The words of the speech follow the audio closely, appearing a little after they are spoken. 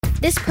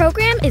This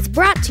program is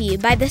brought to you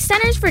by the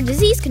Centers for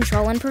Disease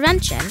Control and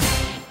Prevention.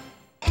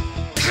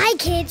 Hi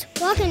kids,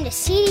 welcome to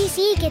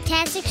CDC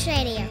Katastics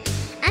Radio.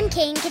 I'm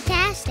Kane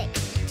Katastic.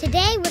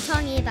 Today we're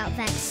talking about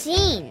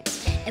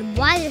vaccines and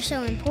why they're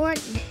so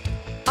important.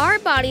 Our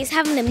bodies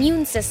have an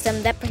immune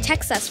system that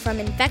protects us from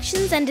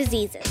infections and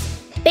diseases.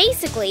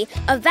 Basically,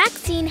 a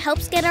vaccine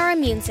helps get our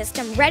immune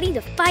system ready to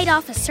fight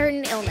off a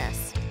certain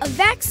illness. A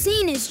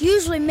vaccine is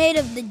usually made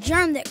of the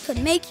germ that could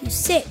make you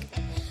sick,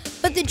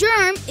 but the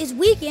germ is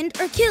weakened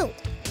or killed.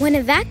 When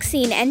a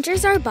vaccine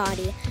enters our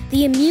body,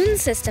 the immune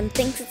system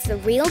thinks it's the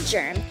real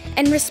germ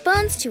and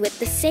responds to it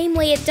the same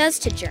way it does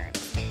to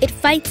germs. It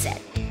fights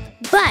it.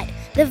 But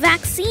the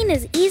vaccine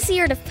is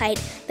easier to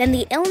fight than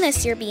the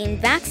illness you're being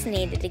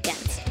vaccinated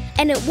against,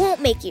 and it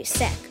won't make you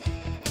sick.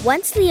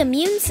 Once the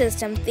immune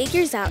system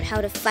figures out how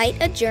to fight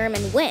a germ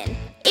and win,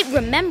 it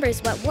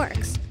remembers what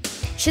works.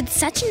 Should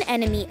such an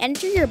enemy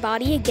enter your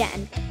body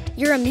again,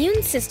 your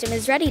immune system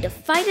is ready to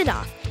fight it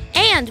off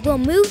and will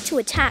move to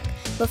attack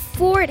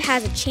before it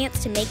has a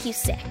chance to make you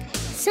sick.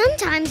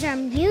 Sometimes our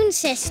immune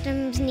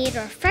systems need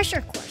a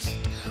refresher course,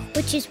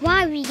 which is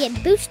why we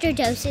get booster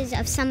doses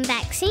of some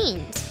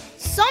vaccines.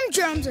 Some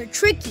germs are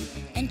tricky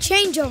and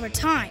change over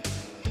time,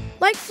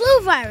 like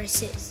flu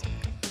viruses.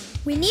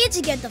 We need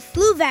to get the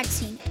flu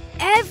vaccine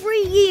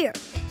every year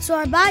so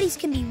our bodies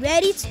can be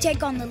ready to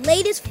take on the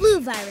latest flu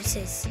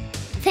viruses.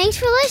 Thanks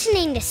for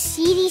listening to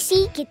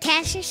CDC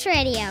Katastics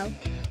Radio.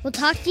 We'll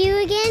talk to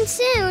you again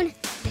soon.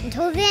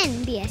 Until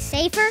then, be a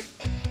safer,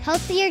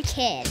 healthier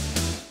kid.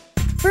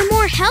 For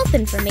more health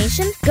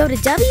information, go to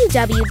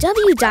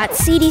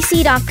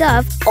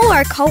www.cdc.gov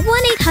or call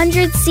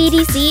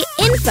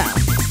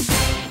 1-800-CDC-INFO.